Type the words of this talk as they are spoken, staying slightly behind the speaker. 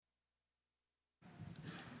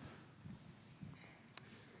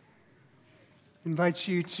I invite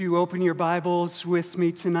you to open your Bibles with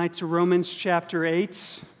me tonight to Romans chapter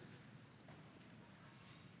 8.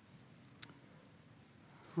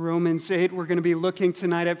 Romans 8, we're going to be looking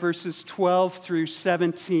tonight at verses 12 through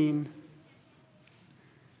 17.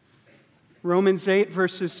 Romans 8,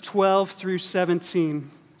 verses 12 through 17.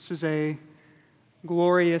 This is a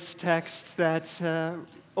glorious text that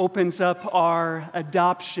opens up our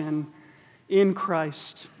adoption in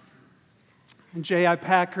Christ. And J.I.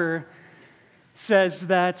 Packer says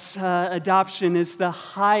that adoption is the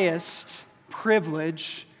highest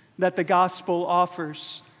privilege that the gospel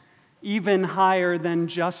offers, even higher than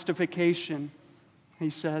justification, he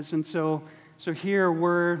says. And so here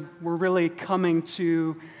we're really coming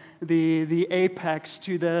to the apex,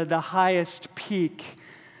 to the highest peak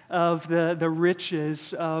of the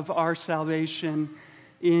riches of our salvation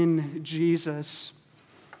in Jesus.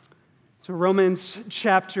 So Romans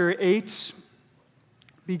chapter 8,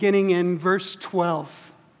 beginning in verse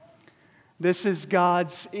 12. This is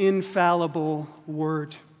God's infallible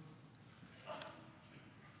word.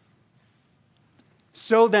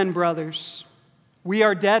 So then, brothers, we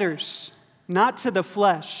are debtors, not to the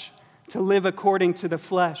flesh, to live according to the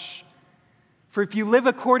flesh. For if you live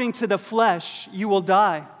according to the flesh, you will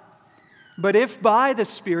die. But if by the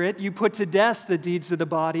Spirit you put to death the deeds of the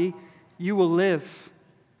body, you will live.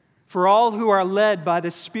 For all who are led by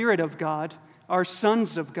the Spirit of God are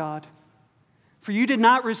sons of God. For you did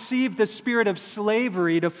not receive the spirit of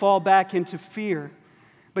slavery to fall back into fear,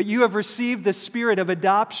 but you have received the spirit of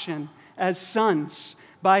adoption as sons,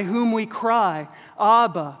 by whom we cry,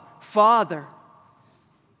 Abba, Father.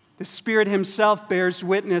 The Spirit Himself bears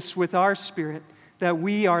witness with our spirit that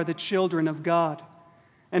we are the children of God.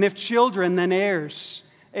 And if children, then heirs,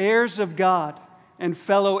 heirs of God, and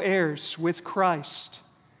fellow heirs with Christ,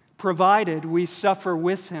 provided we suffer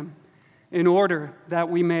with Him, in order that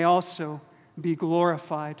we may also be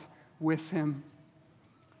glorified with Him.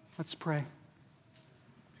 Let's pray.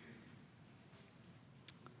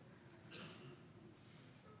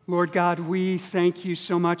 Lord God, we thank You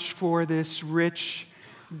so much for this rich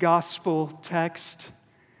gospel text.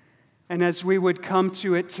 And as we would come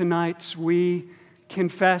to it tonight, we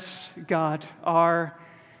confess, God, our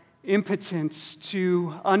impotence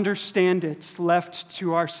to understand it left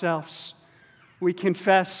to ourselves. We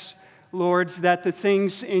confess, Lord, that the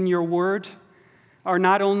things in Your word are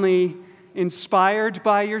not only inspired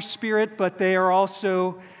by Your Spirit, but they are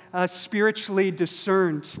also spiritually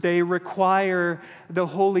discerned. They require the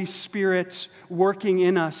Holy Spirit working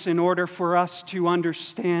in us in order for us to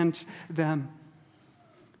understand them.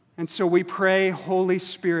 And so we pray, Holy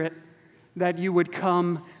Spirit, that You would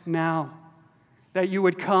come now, that You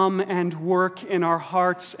would come and work in our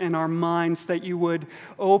hearts and our minds, that You would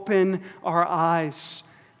open our eyes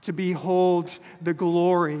to behold the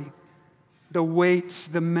glory, the weight,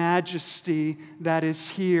 the majesty that is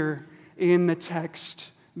here in the text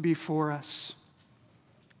before us.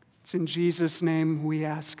 It's in Jesus' name we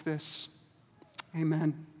ask this.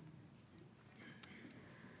 Amen.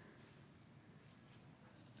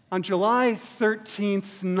 On July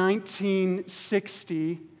 13th,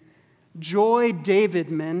 1960, Joy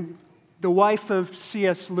Davidman, the wife of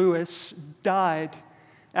C.S. Lewis, died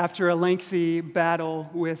after a lengthy battle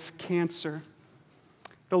with cancer.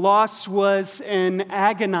 The loss was an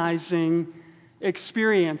agonizing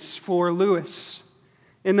experience for Lewis.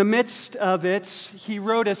 In the midst of it, he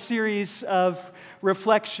wrote a series of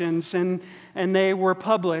reflections, and they were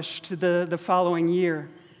published the following year.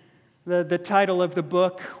 The title of the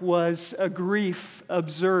book was A Grief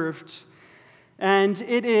Observed, and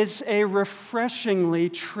it is a refreshingly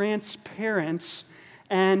transparent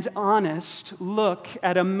and honest look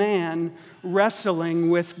at a man wrestling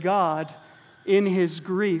with God in his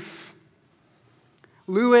grief.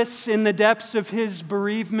 Lewis, in the depths of his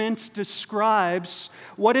bereavement, describes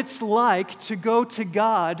what it's like to go to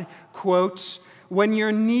God, quote, when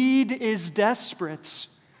your need is desperate,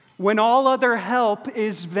 when all other help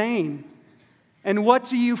is vain. And what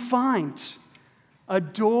do you find? A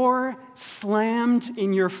door slammed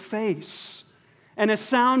in your face, and a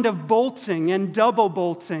sound of bolting and double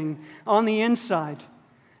bolting on the inside.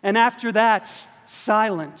 And after that,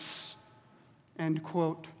 silence, end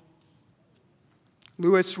quote.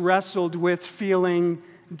 Lewis wrestled with feeling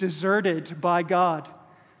deserted by God.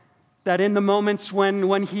 That in the moments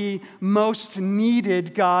when he most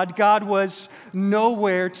needed God, God was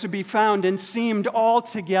nowhere to be found and seemed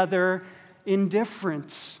altogether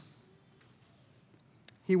indifferent.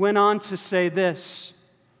 He went on to say this,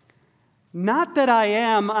 "Not that I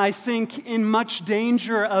am, I think, in much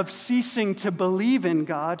danger of ceasing to believe in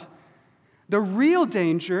God. The real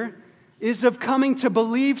danger is of coming to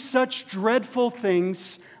believe such dreadful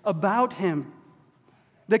things about him.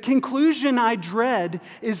 The conclusion I dread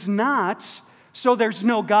is not, so there's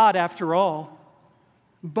no God after all,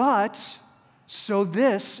 but so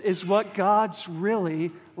this is what God's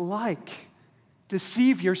really like.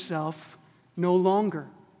 Deceive yourself no longer.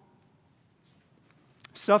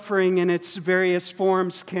 Suffering in its various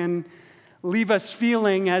forms can leave us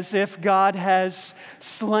feeling as if God has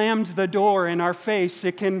slammed the door in our face.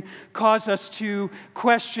 It can cause us to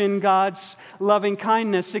question God's loving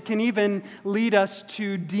kindness. It can even lead us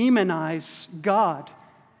to demonize God,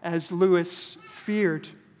 as Lewis feared.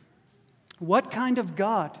 What kind of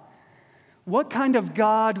God? What kind of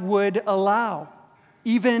God would allow,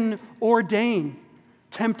 even ordain,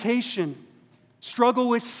 temptation, struggle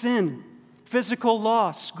with sin, physical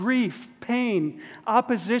loss, grief, pain,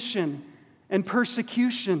 opposition, and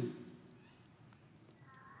persecution?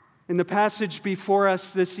 In the passage before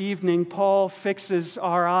us this evening, Paul fixes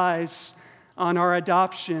our eyes on our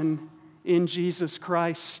adoption in Jesus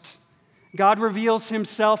Christ. God reveals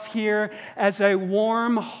himself here as a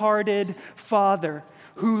warm-hearted father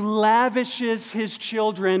who lavishes his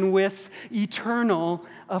children with eternal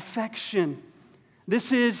affection.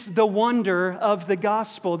 This is the wonder of the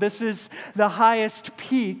gospel. This is the highest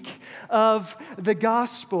peak of the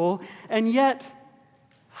gospel. And yet,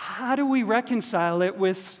 how do we reconcile it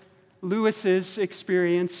with Lewis's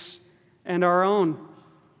experience and our own?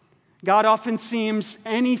 God often seems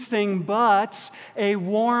anything but a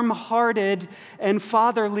warm-hearted and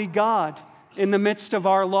fatherly God in the midst of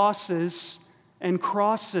our losses and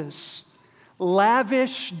crosses.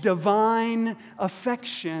 Lavish divine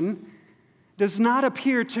affection does not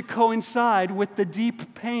appear to coincide with the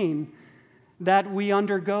deep pain that we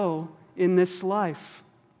undergo in this life.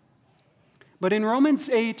 But in Romans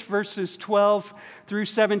 8, verses 12 through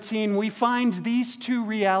 17, we find these two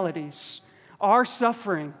realities: our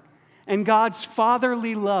suffering and God's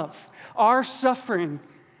fatherly love, our suffering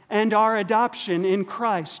and our adoption in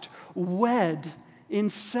Christ, wed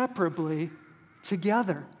inseparably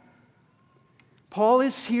together. Paul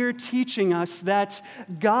is here teaching us that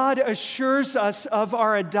God assures us of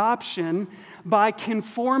our adoption by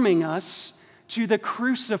conforming us to the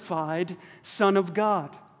crucified Son of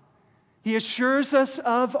God. He assures us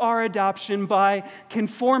of our adoption by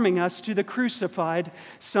conforming us to the crucified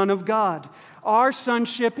Son of God. Our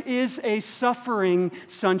sonship is a suffering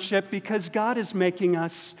sonship because God is making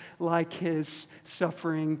us like his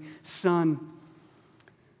suffering Son.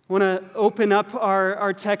 I want to open up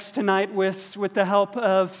our text tonight with the help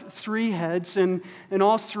of three heads, and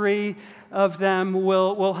all three of them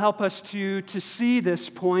will help us to see this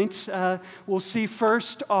point. We'll see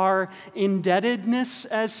first our indebtedness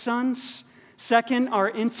as sons, second, our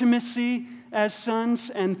intimacy as sons,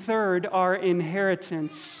 and third, our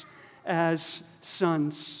inheritance as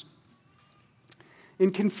sons.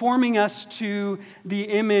 In conforming us to the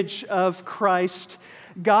image of Christ,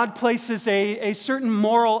 God places a certain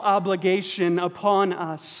moral obligation upon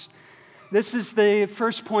us. This is the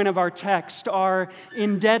first point of our text, our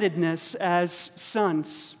indebtedness as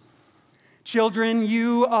sons. Children,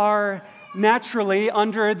 you are naturally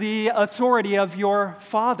under the authority of your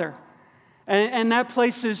father, and that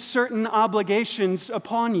places certain obligations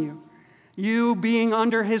upon you. You, being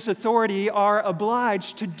under his authority, are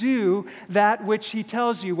obliged to do that which he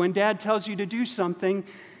tells you. When Dad tells you to do something,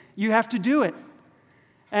 you have to do it.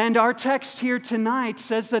 And our text here tonight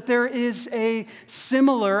says that there is a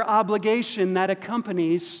similar obligation that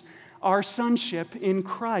accompanies our sonship in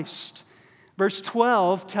Christ. Verse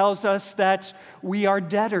 12 tells us that we are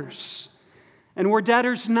debtors. And we're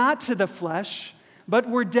debtors not to the flesh, but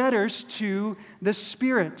we're debtors to the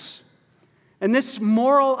Spirit. And this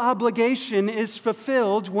moral obligation is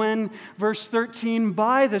fulfilled when, verse 13,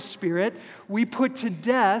 by the Spirit, we put to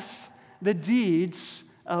death the deeds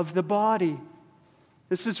of the body.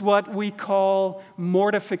 This is what we call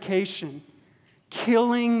mortification,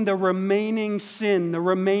 killing the remaining sin, the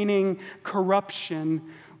remaining corruption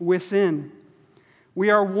within. We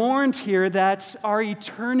are warned here that our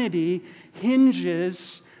eternity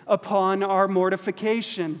hinges upon our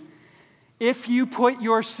mortification. If you put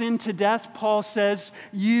your sin to death, Paul says,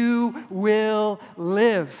 you will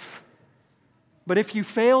live. But if you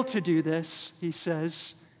fail to do this, he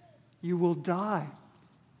says, you will die.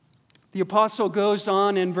 The apostle goes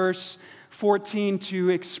on in verse 14 to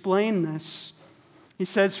explain this. He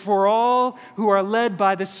says, for all who are led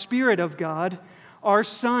by the Spirit of God are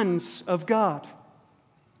sons of God.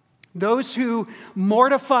 Those who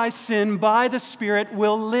mortify sin by the Spirit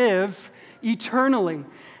will live eternally.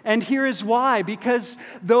 And here is why. Because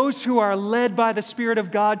those who are led by the Spirit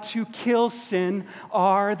of God to kill sin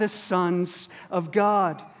are the sons of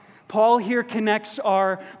God. Paul here connects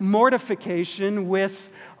our mortification with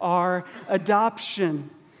our adoption.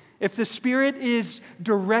 If the Spirit is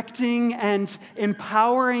directing and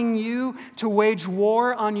empowering you to wage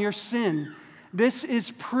war on your sin, this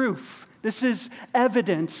is proof, this is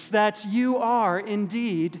evidence that you are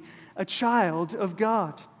indeed a child of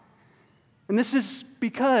God. And this is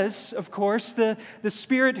because, of course, the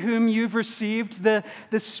Spirit whom you've received, the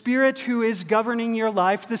Spirit who is governing your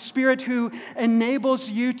life, the Spirit who enables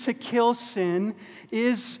you to kill sin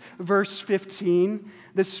is, verse 15,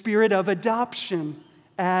 the Spirit of adoption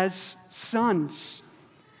as sons.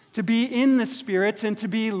 To be in the Spirit and to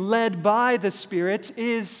be led by the Spirit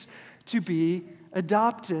is to be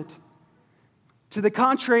adopted. To the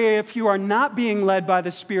contrary, if you are not being led by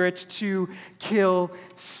the Spirit to kill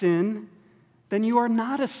sin, then you are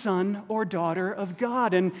not a son or daughter of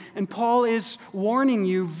God. And Paul is warning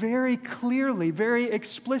you very clearly, very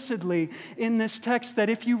explicitly in this text that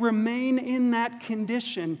if you remain in that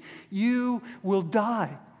condition, you will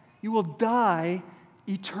die. You will die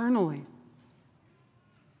eternally.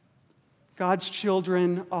 God's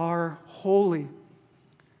children are holy.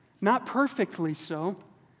 Not perfectly so,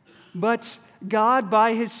 but God,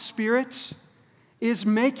 by His Spirit, is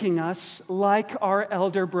making us like our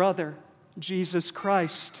elder brother, Jesus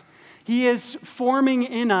Christ. He is forming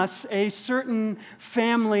in us a certain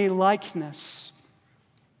family likeness.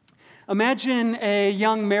 Imagine a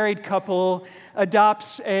young married couple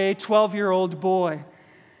adopts a 12-year-old boy.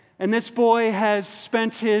 And this boy has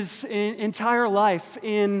spent his entire life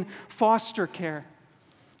in foster care.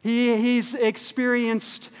 He's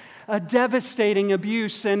experienced a devastating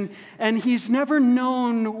abuse, and he's never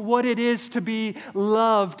known what it is to be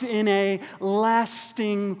loved in a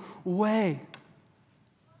lasting way.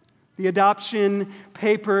 The adoption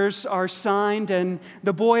papers are signed, and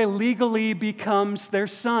the boy legally becomes their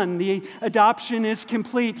son. The adoption is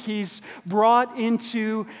complete. He's brought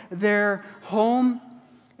into their home,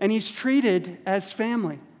 and he's treated as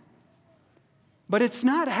family. But it's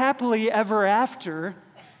not happily ever after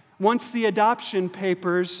once the adoption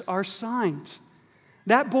papers are signed.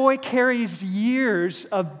 That boy carries years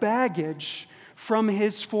of baggage from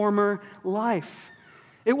his former life.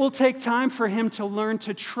 It will take time for him to learn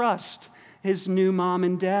to trust his new mom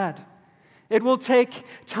and dad. It will take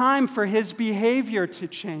time for his behavior to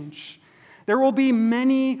change. There will be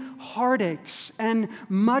many heartaches and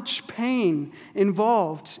much pain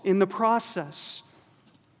involved in the process.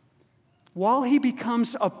 While he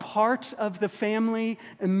becomes a part of the family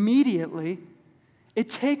immediately, it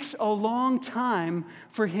takes a long time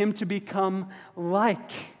for him to become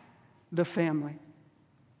like the family.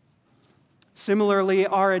 Similarly,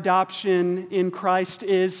 our adoption in Christ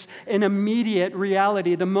is an immediate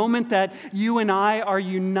reality. The moment that you and I are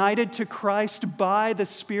united to Christ by the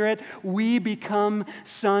Spirit, we become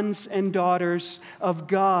sons and daughters of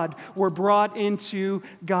God. We're brought into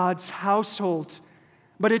God's household.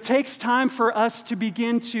 But it takes time for us to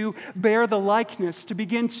begin to bear the likeness, to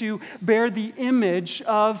begin to bear the image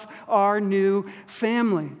of our new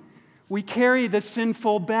family. We carry the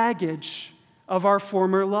sinful baggage of our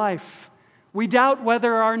former life. We doubt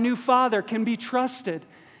whether our new father can be trusted.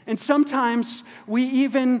 And sometimes we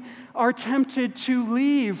even are tempted to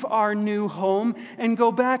leave our new home and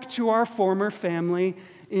go back to our former family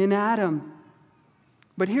in Adam.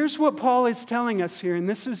 But here's what Paul is telling us here, and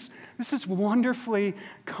this is wonderfully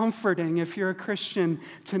comforting if you're a Christian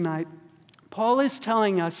tonight. Paul is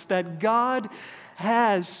telling us that God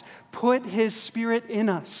has put His Spirit in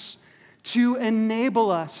us to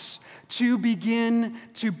enable us to begin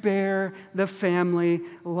to bear the family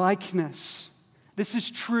likeness. This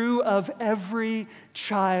is true of every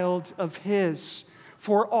child of His.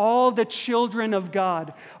 For all the children of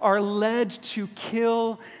God are led to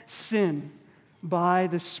kill sin by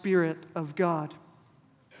the Spirit of God.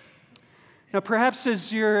 Now, perhaps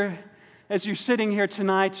as you're sitting here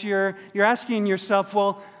tonight, you're asking yourself,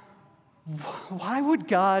 well, why would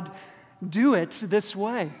God do it this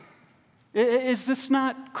way? Is this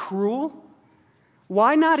not cruel?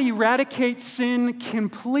 Why not eradicate sin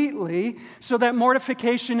completely so that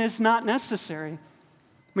mortification is not necessary? I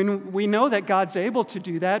mean, we know that God's able to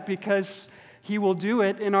do that because He will do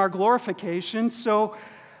it in our glorification. So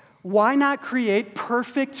why not create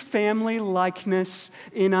perfect family likeness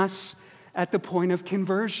in us at the point of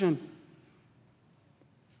conversion?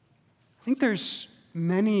 I think there's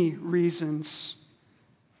many reasons.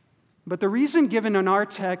 But the reason given in our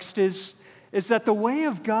text is that the way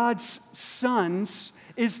of God's sons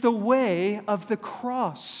is the way of the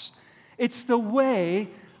cross. It's the way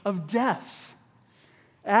of death.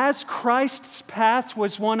 As Christ's path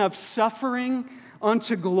was one of suffering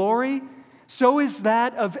unto glory, so is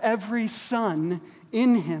that of every son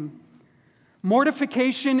in him.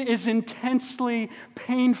 Mortification is intensely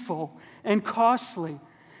painful and costly.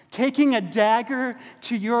 Taking a dagger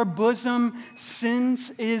to your bosom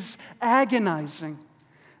sins is agonizing.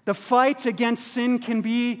 The fight against sin can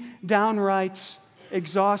be downright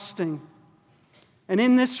exhausting. And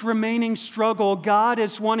in this remaining struggle, God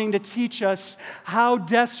is wanting to teach us how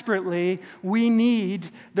desperately we need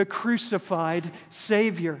the crucified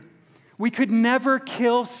Savior. We could never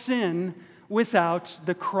kill sin without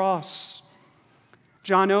the cross.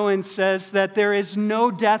 John Owen says that there is no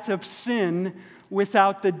death of sin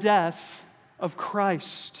without the death of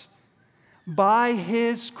Christ. By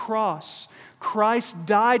his cross, Christ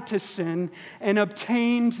died to sin and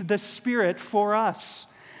obtained the Spirit for us.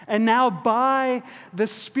 And now by the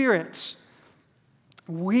Spirit,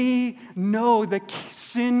 we know the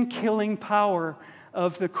sin-killing power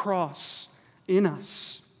of the cross in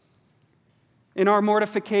us. In our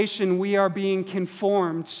mortification, we are being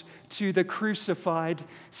conformed to the crucified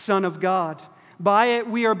Son of God. By it,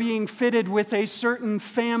 we are being fitted with a certain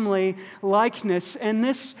family likeness. And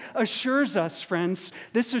this assures us, friends,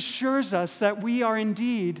 this assures us that we are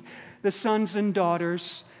indeed the sons and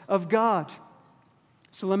daughters of God.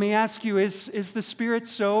 So let me ask you, is the Spirit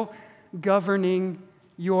so governing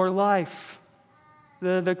your life?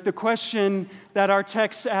 The question that our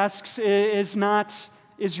text asks is not,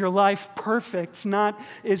 is your life perfect? Not,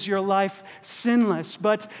 is your life sinless?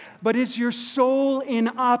 But is your soul in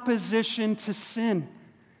opposition to sin?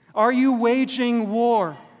 Are you waging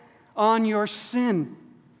war on your sin?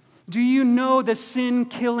 Do you know the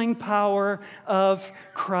sin-killing power of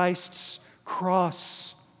Christ's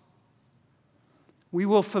cross? We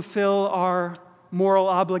will fulfill our moral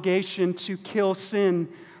obligation to kill sin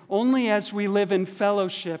only as we live in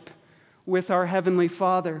fellowship with our Heavenly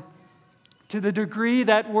Father. To the degree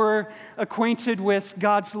that we're acquainted with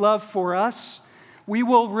God's love for us, we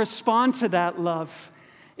will respond to that love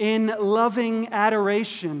in loving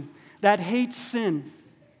adoration that hates sin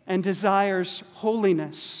and desires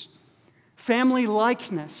holiness. Family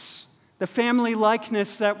likeness, the family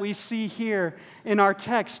likeness that we see here in our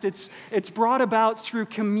text, it's brought about through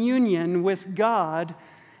communion with God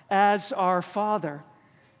as our Father.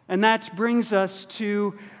 And that brings us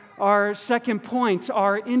to our second point,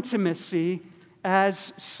 our intimacy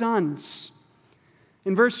as sons.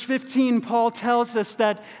 In verse 15, Paul tells us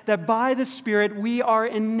that by the Spirit we are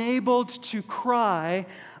enabled to cry,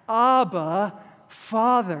 Abba,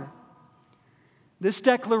 Father. This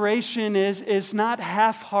declaration is not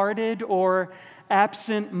half-hearted or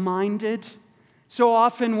absent-minded. So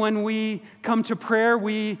often when we come to prayer,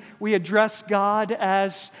 we address God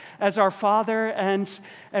as our Father,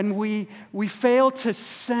 and we fail to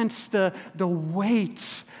sense the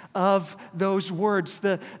weight of those words,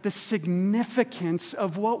 the significance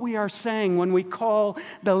of what we are saying when we call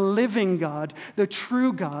the living God, the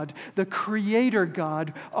true God, the Creator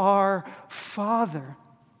God, our Father.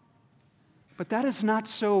 But that is not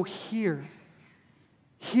so here.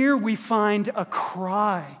 Here we find a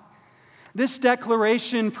cry. This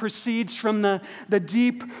declaration proceeds from the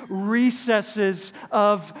deep recesses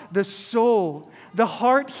of the soul. The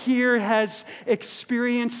heart here has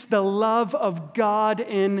experienced the love of God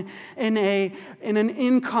in an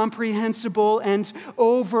incomprehensible and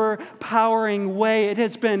overpowering way. It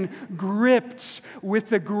has been gripped with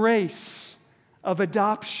the grace of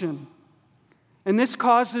adoption. And this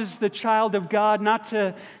causes the child of God not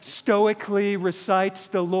to stoically recite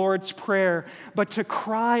the Lord's Prayer, but to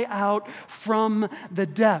cry out from the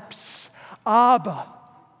depths, Abba,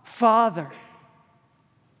 Father.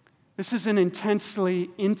 This is an intensely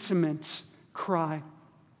intimate cry.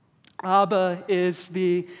 Abba is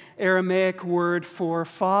the Aramaic word for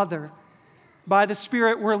father. By the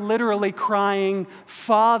Spirit, we're literally crying,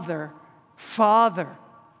 Father, Father.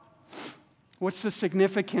 What's the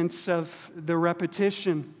significance of the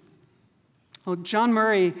repetition? Well, John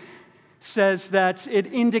Murray says that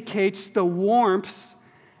it indicates the warmth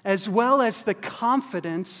as well as the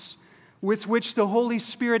confidence with which the Holy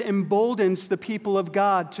Spirit emboldens the people of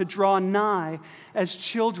God to draw nigh as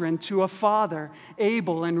children to a Father,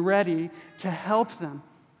 able and ready to help them.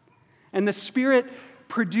 And the Spirit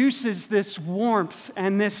produces this warmth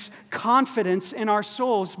and this confidence in our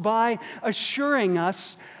souls by assuring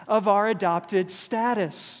us of our adopted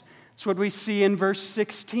status. That's what we see in verse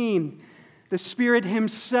 16. The Spirit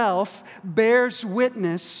Himself bears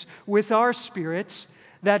witness with our spirits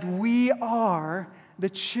that we are the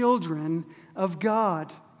children of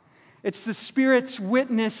God. It's the Spirit's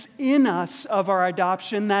witness in us of our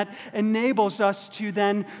adoption that enables us to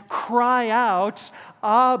then cry out,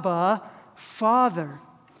 Abba, Father.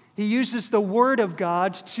 He uses the Word of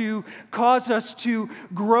God to cause us to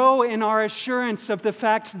grow in our assurance of the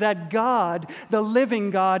fact that God, the living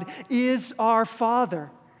God, is our Father,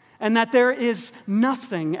 and that there is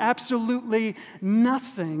nothing, absolutely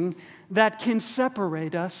nothing, that can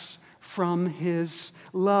separate us from His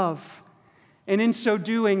love. And in so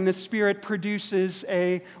doing, the Spirit produces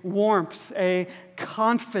a warmth, a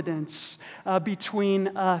confidence between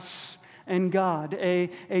us and God, a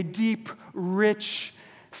deep, rich,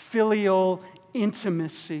 filial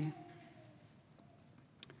intimacy.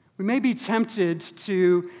 We may be tempted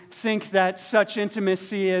to think that such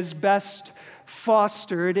intimacy is best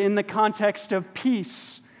fostered in the context of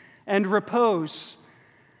peace and repose.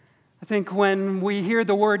 I think when we hear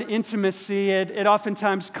the word intimacy, it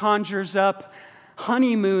oftentimes conjures up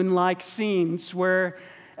honeymoon-like scenes where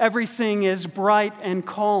everything is bright and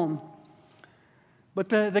calm. But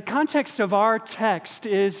the context of our text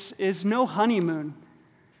is no honeymoon.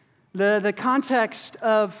 The context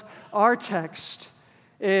of our text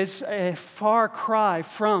is a far cry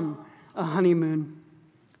from a honeymoon.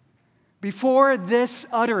 Before this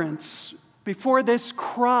utterance, before this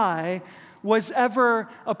cry was ever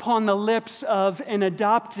upon the lips of an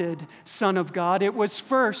adopted Son of God, it was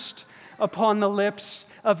first upon the lips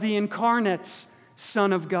of the incarnate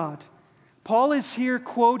Son of God. Paul is here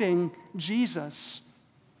quoting Jesus.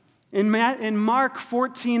 In Mark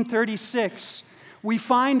 14:36, we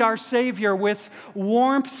find our Savior with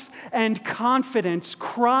warmth and confidence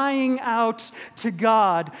crying out to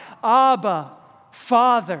God, Abba,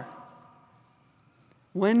 Father.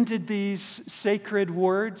 When did these sacred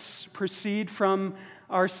words proceed from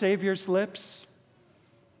our Savior's lips?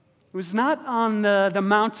 It was not on the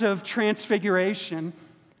Mount of Transfiguration.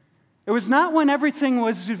 It was not when everything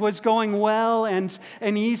was going well and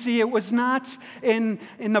easy. It was not in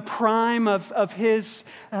the prime of His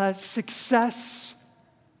success.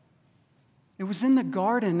 It was in the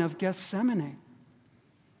Garden of Gethsemane.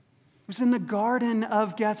 It was in the Garden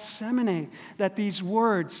of Gethsemane that these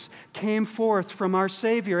words came forth from our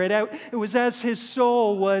Savior. It was as His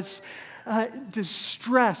soul was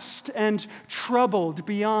distressed and troubled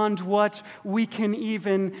beyond what we can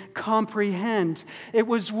even comprehend. It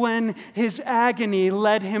was when His agony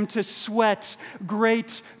led Him to sweat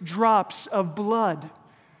great drops of blood.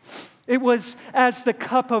 It was as the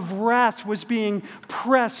cup of wrath was being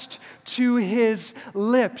pressed to His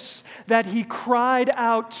lips that He cried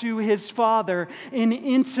out to His Father in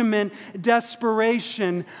intimate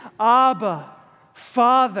desperation, Abba,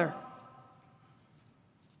 Father.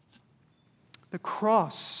 The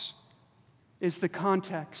cross is the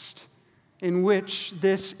context in which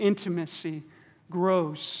this intimacy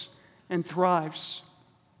grows and thrives.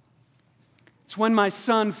 It's when my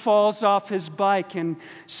son falls off his bike and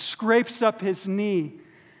scrapes up his knee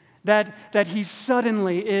that he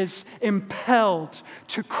suddenly is impelled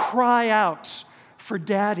to cry out for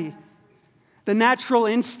Daddy. The natural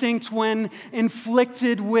instinct when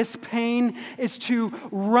inflicted with pain is to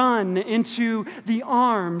run into the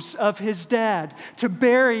arms of his dad, to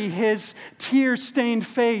bury his tear-stained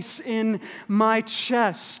face in my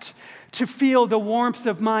chest, to feel the warmth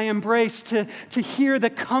of my embrace, to hear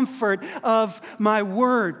the comfort of my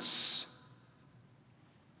words.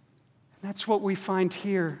 That's what we find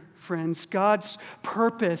here, friends. God's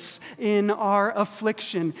purpose in our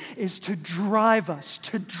affliction is to drive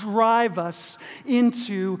us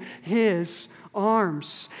into His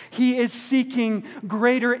arms. He is seeking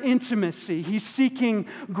greater intimacy. He's seeking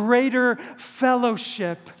greater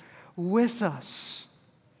fellowship with us.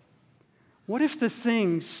 What if the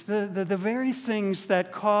things, the very things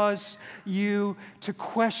that cause you to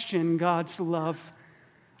question God's love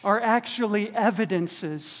are actually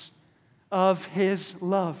evidences of His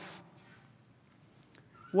love?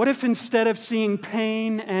 What if instead of seeing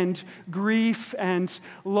pain and grief and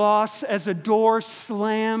loss as a door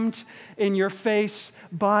slammed in your face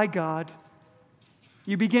by God,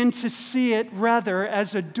 you begin to see it rather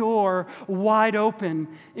as a door wide open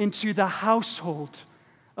into the household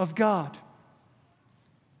of God?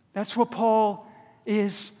 That's what Paul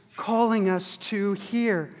is calling us to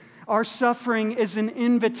here. Our suffering is an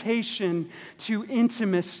invitation to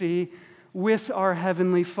intimacy with our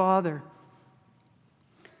Heavenly Father.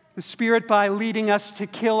 The Spirit, by leading us to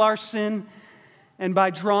kill our sin and by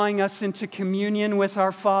drawing us into communion with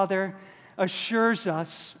our Father, assures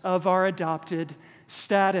us of our adopted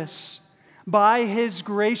status. By His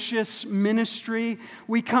gracious ministry,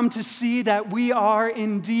 we come to see that we are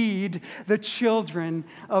indeed the children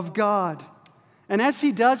of God. And as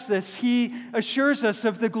he does this, he assures us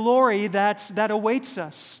of the glory that awaits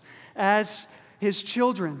us as his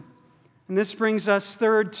children. And this brings us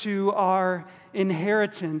third to our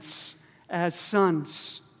inheritance as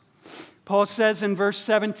sons. Paul says in verse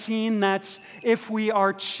 17 that if we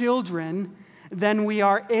are children, then we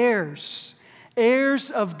are heirs,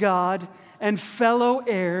 heirs of God and fellow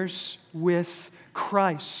heirs with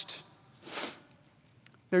Christ.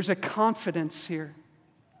 There's a confidence here,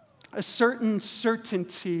 a certain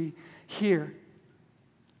certainty here.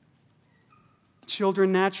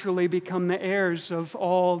 Children naturally become the heirs of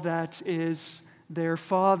all that is their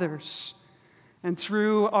father's. And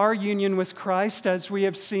through our union with Christ, as we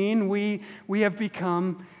have seen, we have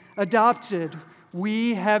become adopted.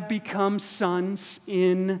 We have become sons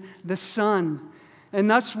in the Son. And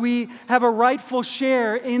thus we have a rightful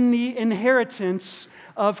share in the inheritance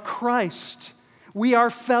of Christ. We are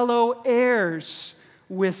fellow heirs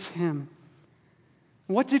with him.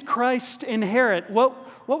 What did Christ inherit? What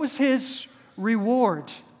was his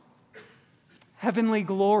reward? Heavenly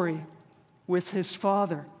glory with his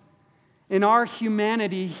Father. In our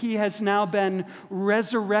humanity, he has now been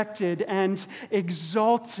resurrected and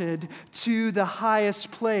exalted to the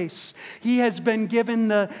highest place. He has been given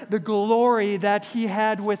the glory that he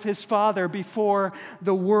had with his Father before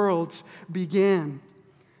the world began.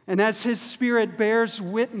 And as his Spirit bears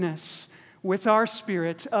witness with our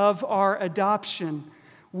spirit of our adoption,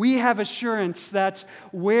 we have assurance that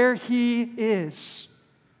where he is,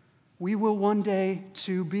 we will one day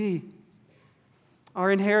too be.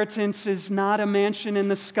 Our inheritance is not a mansion in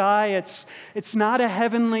the sky. It's not a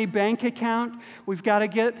heavenly bank account. We've got to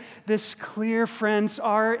get this clear, friends.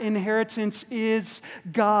 Our inheritance is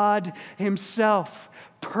God himself.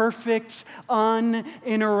 Perfect,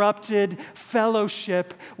 uninterrupted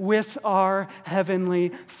fellowship with our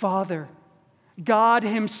Heavenly Father. God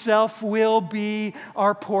himself will be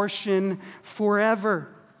our portion forever.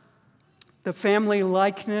 The family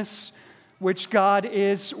likeness which God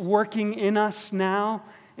is working in us now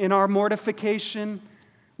in our mortification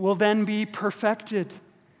will then be perfected.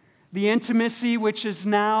 The intimacy which is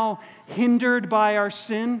now hindered by our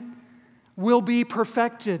sin will be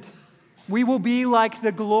perfected. We will be like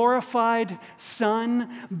the glorified Son,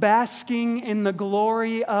 basking in the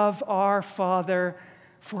glory of our Father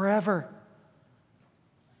forever.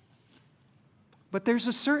 But there's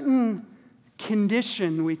a certain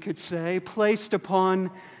condition, we could say, placed upon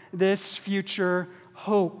this future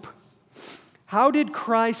hope. How did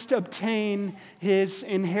Christ obtain his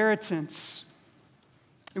inheritance?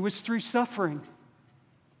 It was through suffering.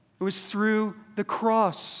 It was through the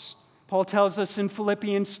cross. Paul tells us in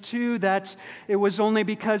Philippians 2 that it was only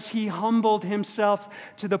because he humbled himself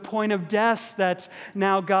to the point of death that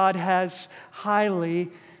now God has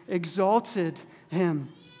highly exalted him.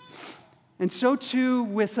 And so too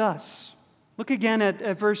with us. Look again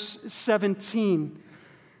at verse 17.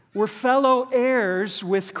 We're fellow heirs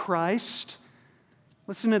with Christ.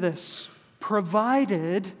 Listen to this.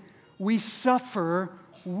 Provided we suffer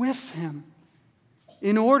with him,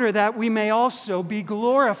 in order that we may also be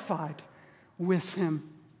glorified with him.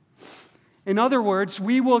 In other words,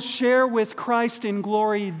 we will share with Christ in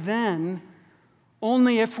glory then,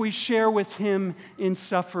 only if we share with him in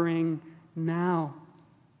suffering now.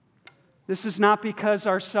 This is not because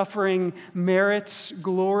our suffering merits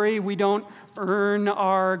glory. We don't earn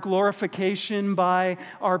our glorification by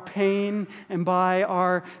our pain and by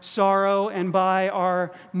our sorrow and by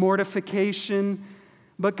our mortification.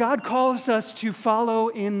 But God calls us to follow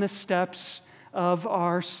in the steps of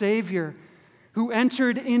our Savior, who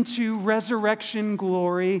entered into resurrection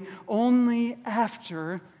glory only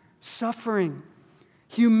after suffering.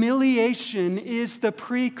 Humiliation is the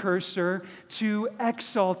precursor to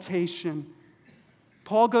exaltation.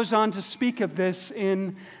 Paul goes on to speak of this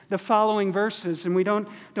in the following verses, and we don't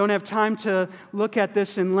have time to look at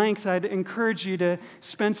this in length. I'd encourage you to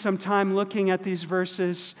spend some time looking at these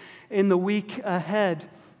verses in the week ahead.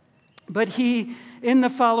 But he, in the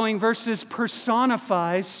following verses,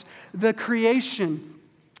 personifies the creation.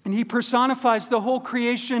 And he personifies the whole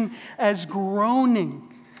creation as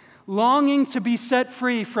groaning, longing to be set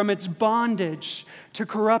free from its bondage to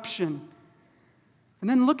corruption. And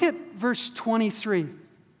then look at verse 23.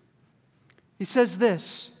 He says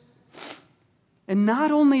this, and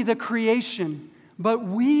not only the creation, but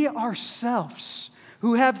we ourselves,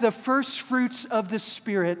 who have the first fruits of the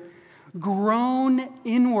Spirit, groan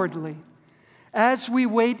inwardly as we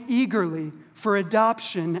wait eagerly for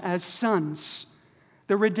adoption as sons,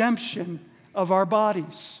 the redemption of our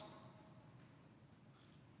bodies.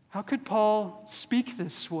 How could Paul speak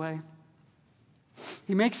this way?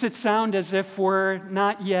 He makes it sound as if we're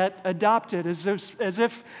not yet adopted, as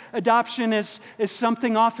if adoption is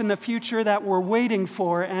something off in the future that we're waiting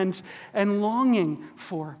for and longing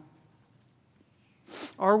for.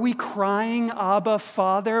 Are we crying, Abba,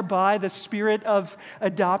 Father, by the Spirit of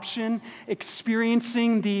adoption,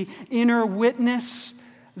 experiencing the inner witness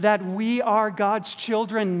that we are God's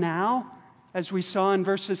children now, as we saw in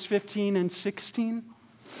verses 15 and 16?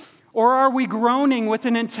 Or are we groaning with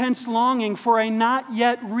an intense longing for a not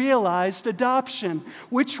yet realized adoption?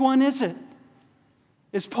 Which one is it?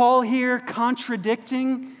 Is Paul here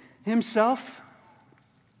contradicting himself?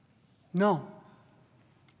 No.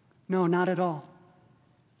 No, not at all.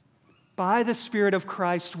 By the Spirit of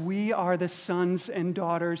Christ, we are the sons and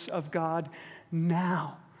daughters of God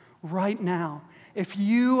now, right now. If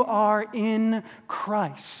you are in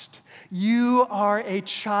Christ, you are a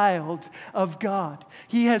child of God.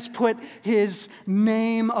 He has put His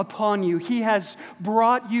name upon you. He has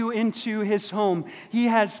brought you into His home. He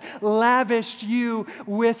has lavished you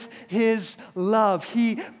with His love.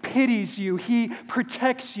 He pities you. He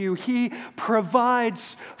protects you. He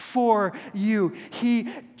provides for you. He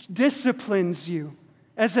disciplines you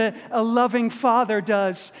as a loving father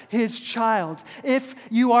does his child. If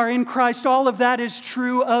you are in Christ, all of that is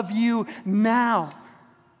true of you now,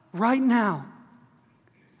 right now.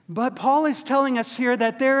 But Paul is telling us here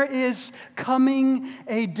that there is coming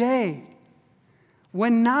a day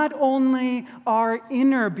when not only our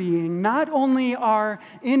inner being, not only our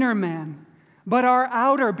inner man, but our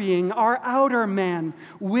outer being, our outer man,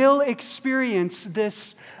 will experience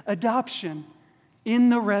this adoption in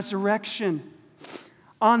the resurrection.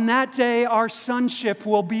 On that day, our sonship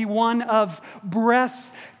will be one of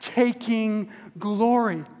breathtaking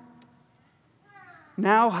glory.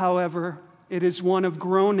 Now, however, it is one of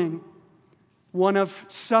groaning, one of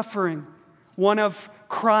suffering, one of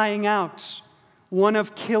crying out, one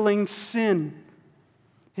of killing sin.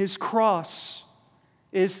 His cross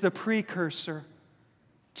is the precursor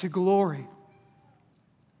to glory.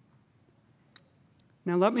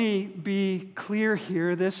 Now, let me be clear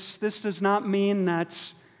here. This does not mean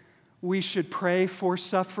that we should pray for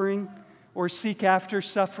suffering or seek after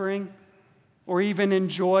suffering or even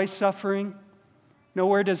enjoy suffering.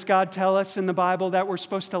 Nowhere does God tell us in the Bible that we're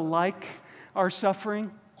supposed to like our suffering.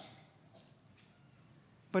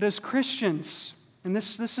 But as Christians, and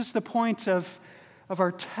this is the point of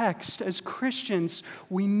our text, as Christians,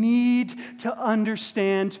 we need to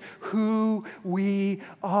understand who we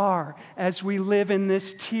are as we live in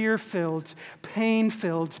this tear-filled,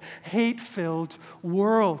 pain-filled, hate-filled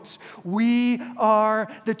world. We are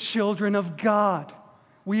the children of God.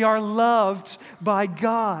 We are loved by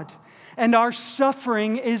God. And our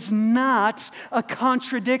suffering is not a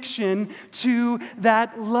contradiction to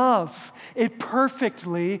that love. It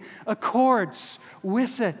perfectly accords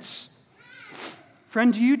with it.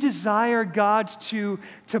 Friend, do you desire God to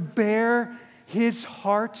bear His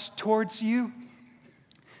heart towards you?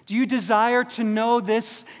 Do you desire to know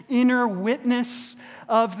this inner witness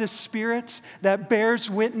of the Spirit that bears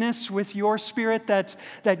witness with your spirit that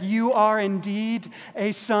you are indeed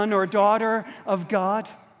a son or daughter of God?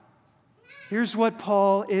 Here's what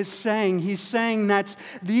Paul is saying. He's saying that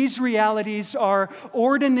these realities are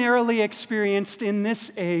ordinarily experienced in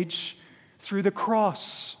this age through the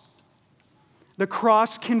cross. The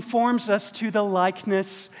cross conforms us to the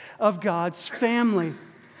likeness of God's family.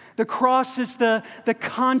 The cross is the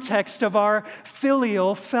context of our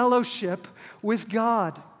filial fellowship with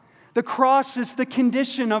God. The cross is the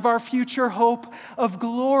condition of our future hope of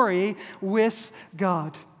glory with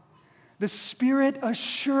God. The Spirit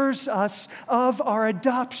assures us of our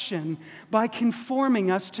adoption by conforming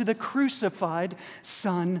us to the crucified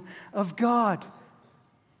Son of God.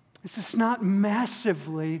 This is not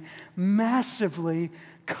massively, massively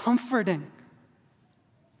comforting.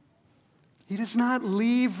 He does not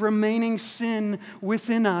leave remaining sin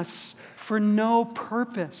within us for no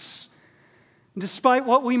purpose. Despite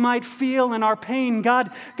what we might feel in our pain,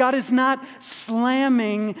 God is not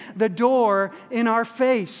slamming the door in our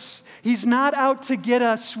face. He's not out to get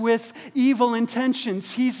us with evil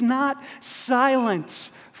intentions. He's not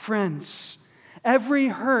silent, friends. Every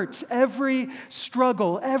hurt, every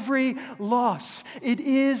struggle, every loss, it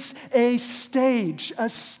is a stage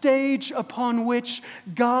upon which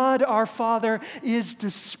God our Father is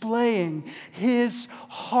displaying His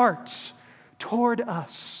heart toward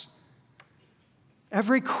us.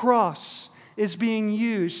 Every cross is being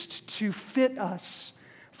used to fit us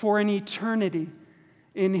for an eternity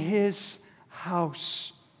in His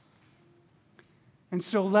house. And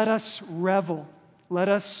so let us revel. Let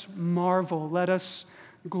us marvel, let us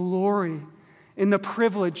glory in the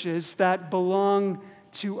privileges that belong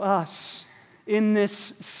to us in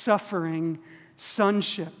this suffering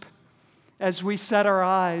sonship as we set our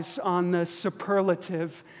eyes on the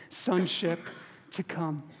superlative sonship to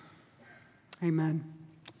come. Amen.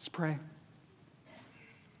 Let's pray.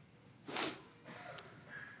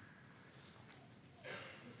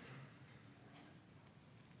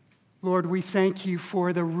 Lord, we thank you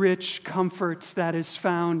for the rich comfort that is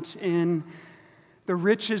found in the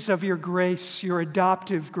riches of your grace, your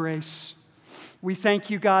adoptive grace. We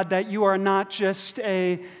thank you, God, that you are not just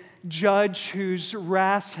a judge whose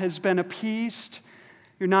wrath has been appeased.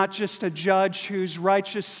 You're not just a judge whose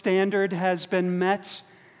righteous standard has been met,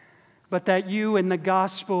 but that you in the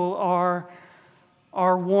gospel are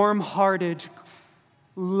our warm-hearted,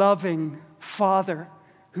 loving Father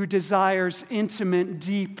who desires intimate,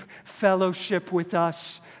 deep fellowship with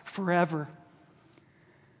us forever.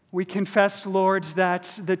 We confess, Lord,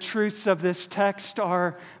 that the truths of this text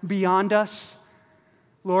are beyond us.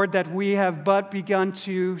 Lord, that we have but begun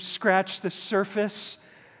to scratch the surface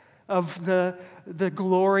of the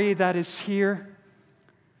glory that is here.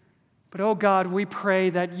 But, oh God, we pray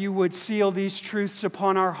that you would seal these truths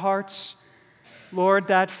upon our hearts. Lord,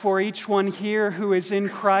 that for each one here who is in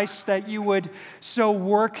Christ, that you would so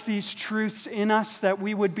work these truths in us, that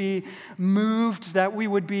we would be moved, that we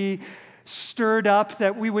would be stirred up,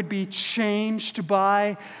 that we would be changed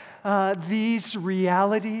by these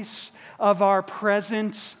realities of our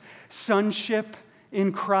present sonship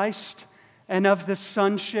in Christ and of the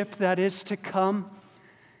sonship that is to come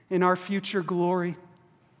in our future glory.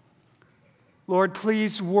 Lord,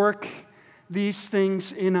 please work these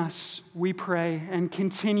things in us, we pray, and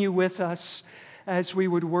continue with us as we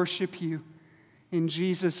would worship you. In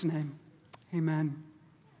Jesus' name, amen.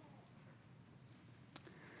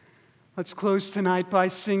 Let's close tonight by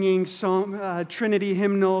singing Trinity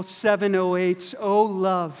Hymnal 708, O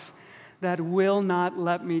Love That Will Not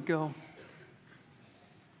Let Me Go.